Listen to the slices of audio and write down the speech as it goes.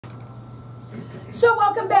So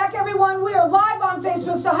welcome back, everyone. We are live on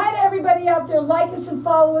Facebook. So hi to everybody out there. Like us and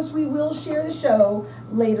follow us. We will share the show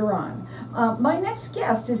later on. My next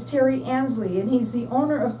guest is Terry Ansley, and he's the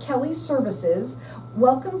owner of Kelly Services.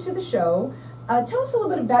 Welcome to the show. Tell us a little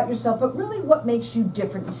bit about yourself, but really what makes you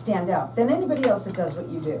different and stand out than anybody else that does what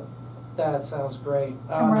you do. That sounds great.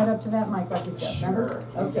 Come right up to that mic like you said, Sure. remember?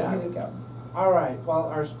 Okay, here we go. All right.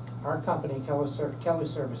 Well, our company, Kelly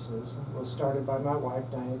Services, was started by my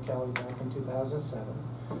wife, Diana Kelly, back in 2007.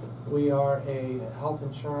 We are a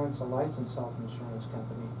licensed health insurance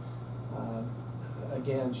company.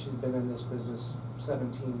 Again, she's been in this business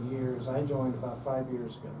 17 years. I joined about 5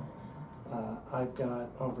 years ago. I've got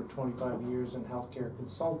over 25 years in healthcare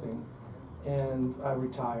consulting, and I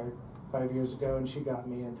retired 5 years ago, and she got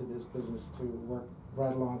me into this business to work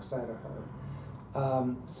right alongside of her.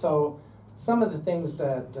 So some of the things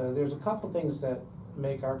that, there's a couple things that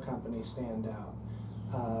make our company stand out.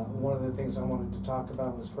 One of the things I wanted to talk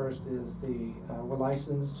about was first is we're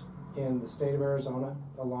licensed in the state of Arizona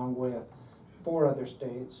along with 4 other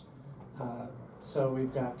states. So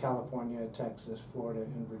we've got California, Texas, Florida,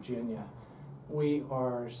 and Virginia. We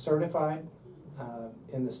are certified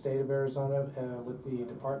in the state of Arizona with the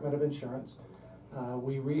Department of Insurance.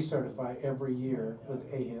 We recertify every year with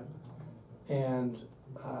AHIP. And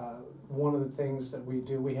one of the things that we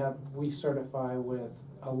do, we certify with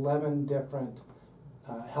 11 different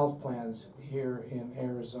health plans here in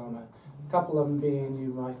Arizona. A couple of them being,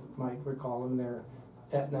 you might recall them, they're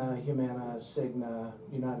Aetna, Humana, Cigna,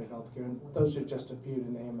 United Healthcare, and those are just a few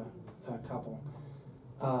to name a couple.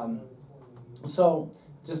 So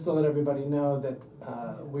just to let everybody know that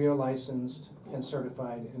we are licensed and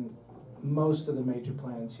certified in most of the major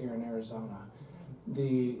plans here in Arizona.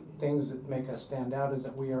 The things that make us stand out is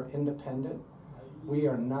that we are independent. We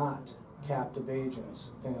are not captive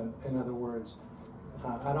agents. In other words,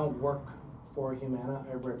 I don't work for Humana.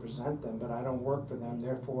 I represent them, but I don't work for them.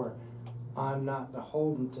 Therefore, I'm not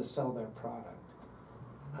beholden to sell their product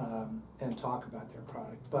and talk about their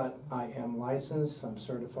product. But I am licensed. I'm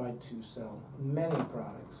certified to sell many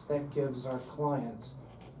products. That gives our clients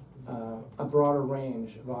a broader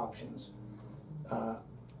range of options.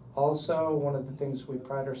 Also, one of the things we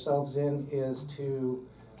pride ourselves in is to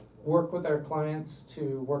work with our clients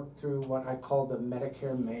to work through what I call the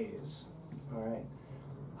Medicare maze. All right,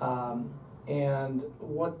 and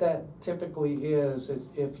what that typically is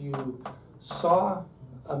if you saw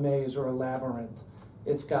a maze or a labyrinth,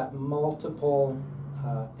 it's got multiple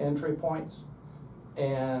entry points,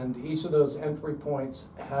 and each of those entry points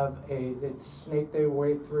they snake their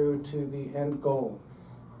way through to the end goal,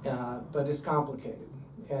 but it's complicated.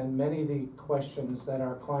 And many of the questions that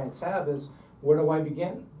our clients have is, where do I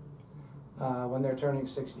begin when they're turning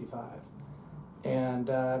 65? And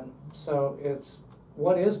so it's,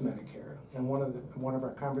 what is Medicare? And one of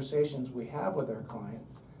our conversations we have with our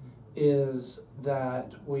clients is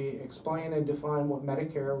that we explain and define what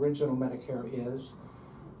Medicare, original Medicare is.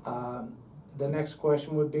 The next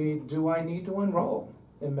question would be, do I need to enroll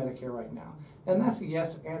in Medicare right now? And that's a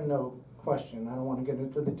yes and no question. I don't want to get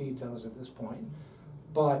into the details at this point.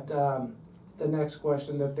 But the next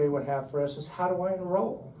question that they would have for us is, how do I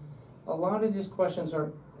enroll? A lot of these questions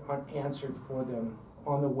aren't answered for them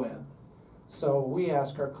on the web. So we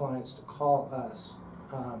ask our clients to call us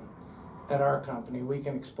at our company. We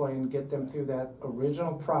can explain, get them through that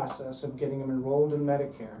original process of getting them enrolled in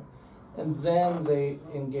Medicare. And then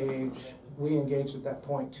we engage at that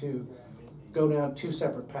point to go down 2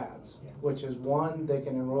 separate paths, which is one, they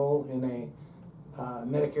can enroll in a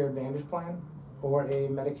Medicare Advantage plan or a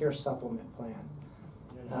Medicare supplement plan.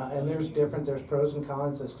 And there's pros and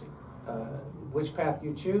cons as to which path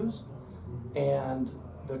you choose. And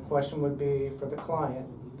the question would be for the client,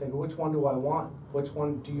 which one do I want? Which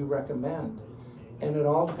one do you recommend? And it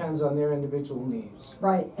all depends on their individual needs.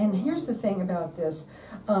 Right, and here's the thing about this.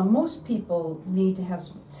 Most people need to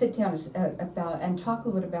sit down and talk a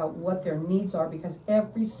little bit about what their needs are, because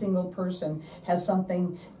every single person has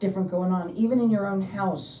something different going on, even in your own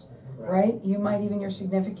house. Right? You might even your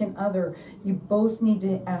significant other. You both need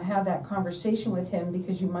to have that conversation with him,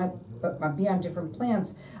 because you might be on different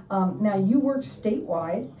plans. Now, you work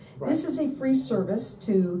statewide. Right. This is a free service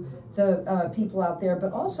to the people out there,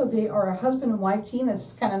 but also they are a husband and wife team.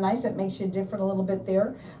 That's kind of nice. That makes you different a little bit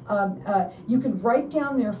there. You could write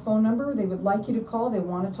down their phone number. They would like you to call. They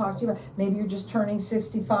want to talk to you. Maybe you're just turning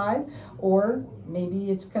 65, or maybe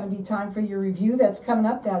it's going to be time for your review that's coming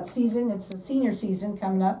up that season. It's the senior season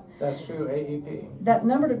coming up. That's true, AEP. That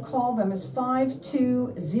number to call them is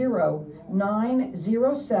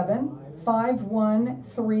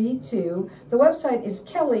 520-907-5132. The website is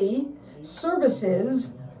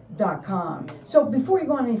kellyservices.com. So before you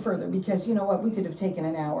go on any further, because you know what, we could have taken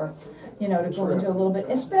an hour, to go into a little bit,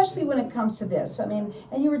 especially when it comes to this. I mean,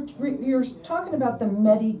 and you're talking about the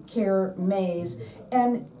Medicare maze,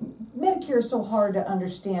 and Medicare is so hard to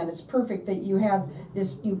understand. It's perfect that you have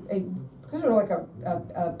this sort of like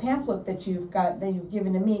a pamphlet that you've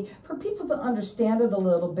given to me for people to understand it a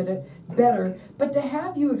little bit better, but to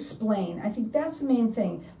have you explain, I think that's the main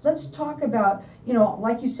thing. Let's talk about,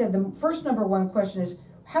 like you said, the first number one question is,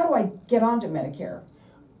 how do I get onto Medicare?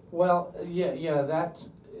 Well,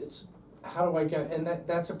 it's how do I get, and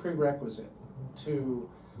that's a prerequisite to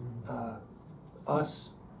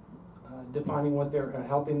us defining what they're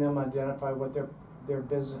helping them identify what their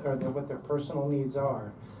business or what their personal needs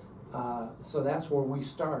are. So that's where we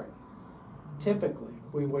start. Typically,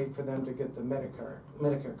 we wait for them to get the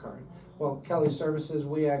Medicare card. Well, Kelly Services,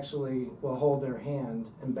 we actually will hold their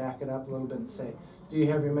hand and back it up a little bit and say, do you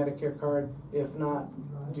have your Medicare card? If not,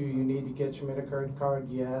 do you need to get your Medicare card?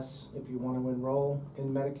 Yes, if you want to enroll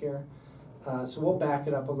in Medicare. So we'll back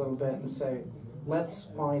it up a little bit and say, let's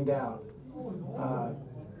find out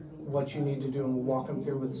what you need to do, and we'll walk them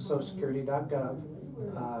through with socialsecurity.gov,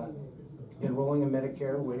 enrolling in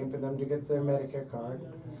Medicare, waiting for them to get their Medicare card,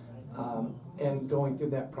 and going through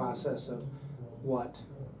that process of what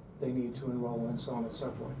they need to enroll in, so on and so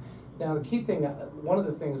forth. Now, the key thing, one of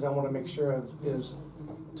the things I want to make sure of is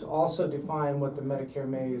to also define what the Medicare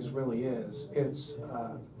maze really is. It's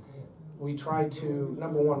we try to,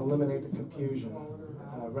 number one, eliminate the confusion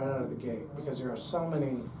right out of the gate, because there are so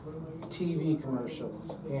many TV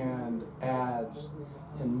commercials and ads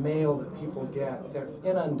and mail that people get. They're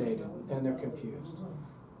inundated and they're confused.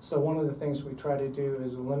 So one of the things we try to do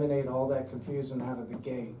is eliminate all that confusion out of the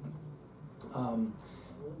gate,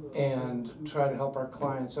 and try to help our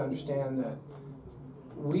clients understand that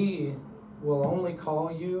we will only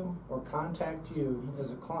call you or contact you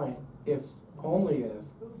as a client only if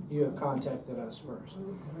you have contacted us first.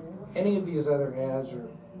 Any of these other ads or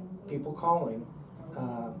people calling,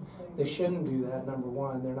 they shouldn't do that. Number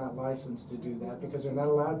one, they're not licensed to do that because they're not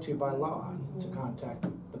allowed to by law to contact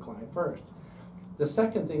the client first. The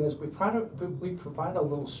second thing is we provide a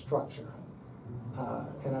little structure,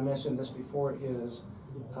 and I mentioned this before, is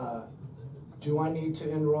do I need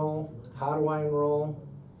to enroll? How do I enroll?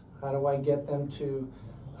 How do I get them to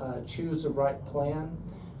choose the right plan?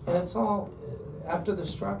 And it's all, after the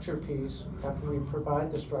structure piece, after we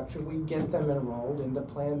provide the structure, we get them enrolled in the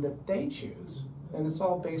plan that they choose. And it's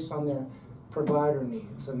all based on their provider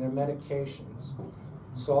needs and their medications.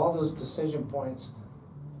 So all those decision points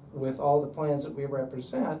with all the plans that we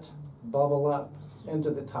represent bubble up into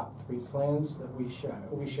the top 3 plans that we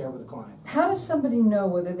share with the client. How does somebody know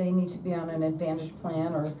whether they need to be on an Advantage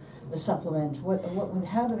plan or the supplement?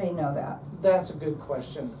 How do they know that? That's a good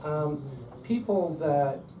question. People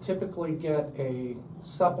that typically get a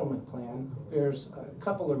supplement plan, there's a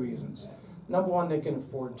couple of reasons. Number one, they can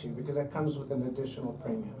afford to, because that comes with an additional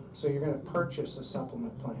premium. So you're going to purchase a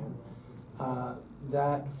supplement plan.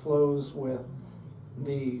 That flows with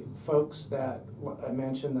the folks that I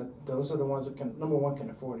mentioned, that those are the ones that can, number one, can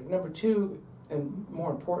afford it. Number two, and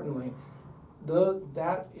more importantly,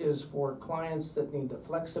 that is for clients that need the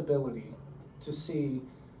flexibility to see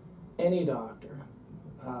any doctor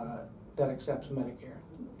that accepts Medicare,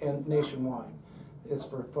 and nationwide. It's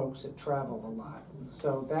for folks that travel a lot.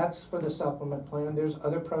 So that's for the supplement plan. There's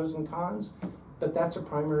other pros and cons, but that's a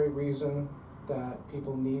primary reason that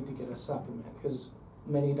people need to get a supplement, is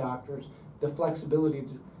many doctors, the flexibility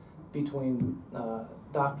between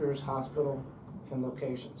doctors, hospital, and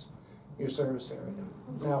locations, your service area.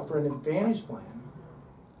 Now, for an Advantage plan,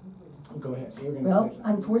 go ahead. Well,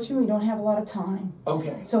 unfortunately, we don't have a lot of time.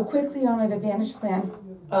 Okay. So quickly on an Advantage plan.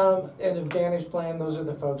 An Advantage plan, those are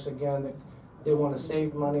the folks, again, that they want to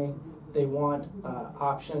save money. They want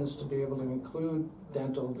options to be able to include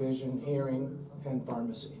dental, vision, hearing, and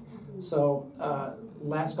pharmacy. So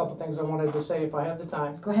last couple things I wanted to say, if I have the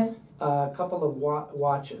time. Go ahead. A couple of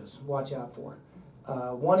watch out for.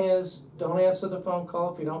 One is, don't answer the phone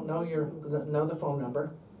call if you don't know the phone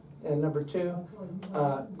number. And number two,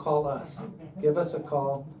 call us. Give us a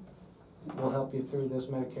call. We'll help you through this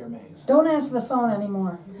Medicare maze. Don't answer the phone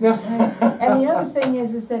anymore. And the other thing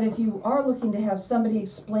is that if you are looking to have somebody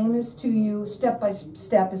explain this to you step by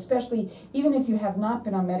step, especially even if you have not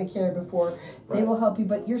been on Medicare before, they will help you.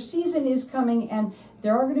 But your season is coming, and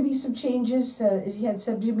there are going to be some changes, as you had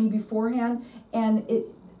said to me beforehand, and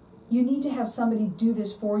you need to have somebody do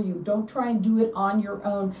this for you. Don't try and do it on your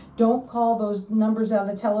own. Don't call those numbers on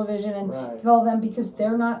the television and call them, because they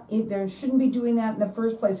shouldn't be doing that in the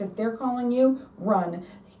first place. If they're calling you, run.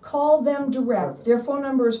 Call them direct. Perfect. Their phone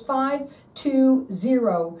number is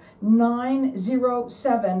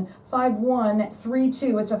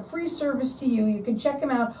 520-907-5132. It's a free service to you. You can check them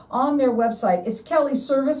out on their website. It's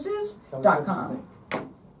kellyservices.com.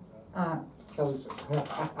 Kelly Services.